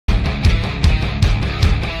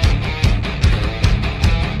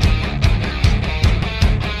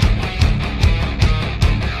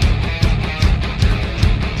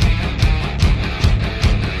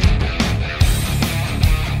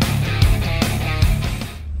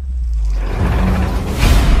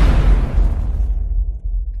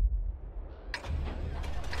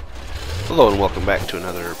Hello and welcome back to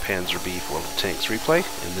another Panzer Beef World of Tanks replay.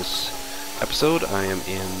 In this episode I am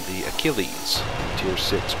in the Achilles, Tier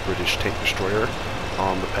 6 British tank destroyer,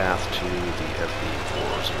 on the path to the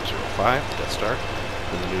FV4005, the Death Star,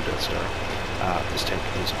 and the new Death Star. This tank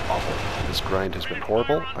is awful. This grind has been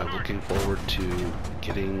horrible. I'm looking forward to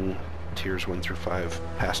getting tiers 1 through 5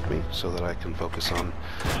 past me so that I can focus on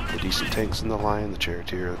the decent tanks in the line, the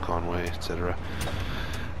Charioteer, the Conway, etc.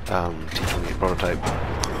 T-28 prototype.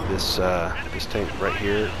 This tank right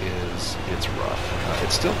here it's rough.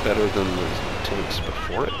 It's still better than the tanks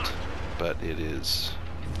before it, but it's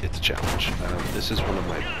a challenge. This is one of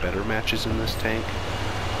my better matches in this tank, so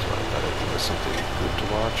I thought I'd give us something good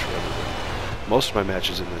to watch rather than most of my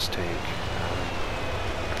matches in this tank.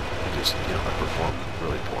 I perform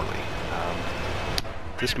really poorly.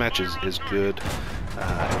 This match is good.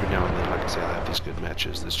 Every now and then, like I say, I have these good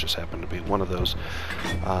matches. This just happened to be one of those.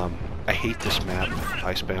 I hate this map.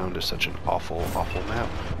 Icebound is such an awful map.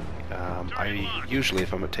 I usually,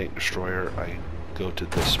 if I'm a tank destroyer, I go to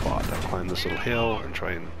this spot. I climb this little hill and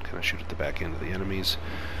try and kind of shoot at the back end of the enemies.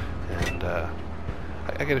 And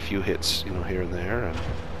I get a few hits, here and there, and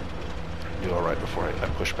do all right before I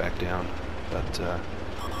push back down. But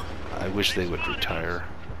I wish they would retire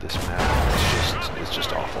this map. It's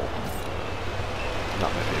just awful.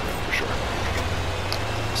 Not my favorite, for sure.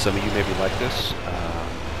 Some of you maybe like this.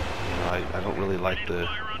 I don't really like the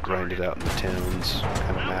grinded out in the towns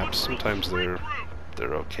kind of maps. Sometimes they're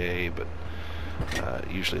okay, but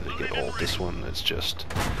usually they get old. This one is just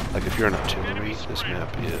like, if you're an artillery, this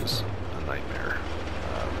map is a nightmare.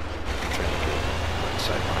 Trying to get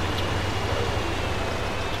side lines,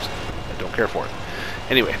 I don't care for it.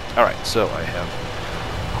 Anyway, all right. So I have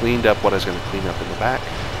cleaned up what I was going to clean up in the back.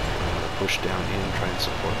 Push down in, try and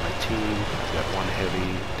support my team. I've got one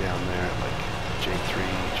heavy down there, like J3,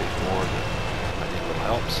 J4, that might need a little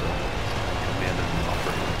help, so I come in and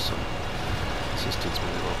offer him some assistance,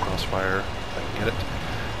 maybe a little crossfire if I can get it.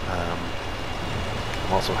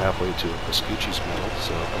 I'm also halfway to a Pascucci's medal,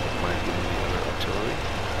 so I wouldn't mind getting the other artillery.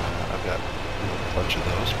 I've got a bunch of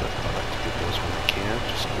those, but I like to get those when I can,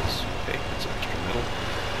 just because, hey, it's an extra medal.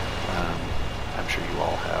 I'm sure you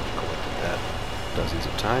all have collected that dozens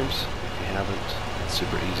of times. If you haven't, it's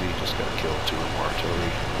super easy. You just gotta kill 2 or more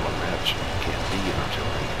artillery in one match. You can't be an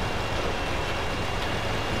artillery, I don't believe.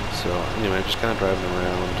 So anyway, I'm just kind of driving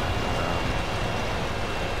around.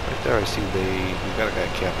 Right there I see we've got a guy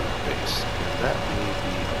capping our base, and that may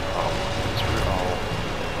be a problem because we're all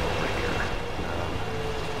over here.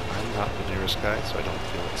 I'm not the nearest guy, so I don't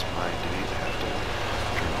feel it's my duty to have to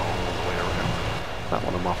turn all the way around. Not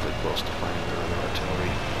when I'm awfully close to finding their other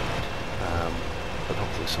artillery. But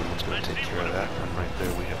hopefully someone's going to take care of that. And right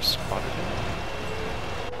there we have spotted him.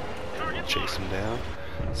 And we'll chase him down.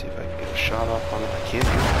 See if I can get a shot off on it. I can't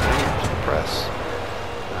do it. Press.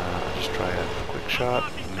 I'll just try a quick shot.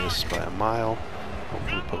 Miss by a mile.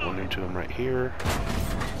 Hopefully put one into him right here.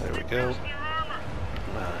 There we go.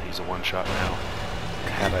 He's a one-shot now.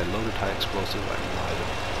 Had I loaded high explosive, I might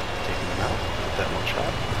have taken him out with that one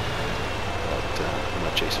shot. But I'm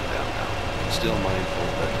not chasing down now. I'm still mindful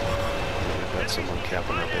that we've got someone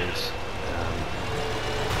capping our base.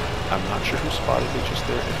 I'm not sure who spotted me just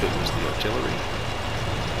there, if it was the artillery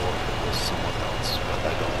or if it was someone else, but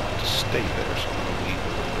I don't want to stay there, so I'm going to leave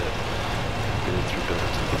a little bit, get in through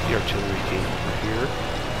buildings. I think the artillery came over here.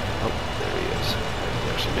 Oh, there he is, right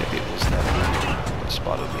there. So maybe it was that that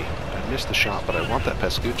spotted me. I missed the shot, but I want that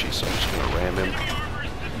Pascucci, so I'm just going to ram him,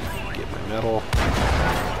 get my medal,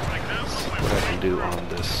 see what I can do on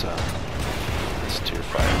this Tier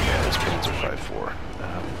 5, yeah, it's Panzer 5-4.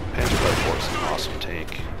 Panzer 5-4 is an awesome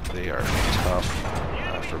tank. They are tough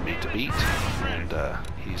for me to beat, and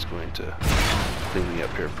he's going to clean me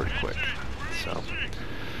up here pretty quick. So,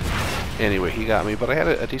 anyway, he got me, but I had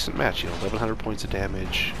a decent match. 1,100 points of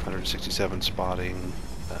damage, 167 spotting.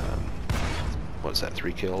 What's that?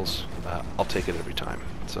 3 kills. I'll take it every time.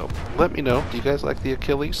 So, let me know. Do you guys like the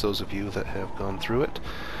Achilles? Those of you that have gone through it.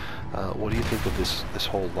 What do you think of this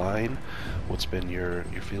whole line? What's been your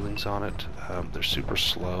feelings on it? They're super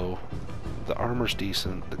slow. The armor's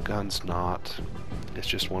decent. The gun's not. It's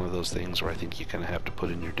just one of those things where I think you kind of have to put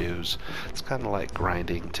in your dues. It's kind of like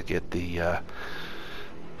grinding to get the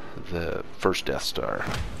first Death Star,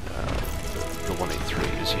 the 183.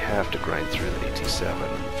 Is you have to grind through the AT-7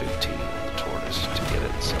 and the 15 and the Tortoise to get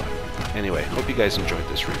it. So anyway, hope you guys enjoyed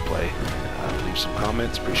this replay. Leave some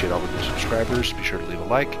comments. Appreciate all the new subscribers. Be sure to leave a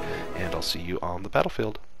like, and I'll see you on the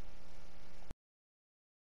battlefield.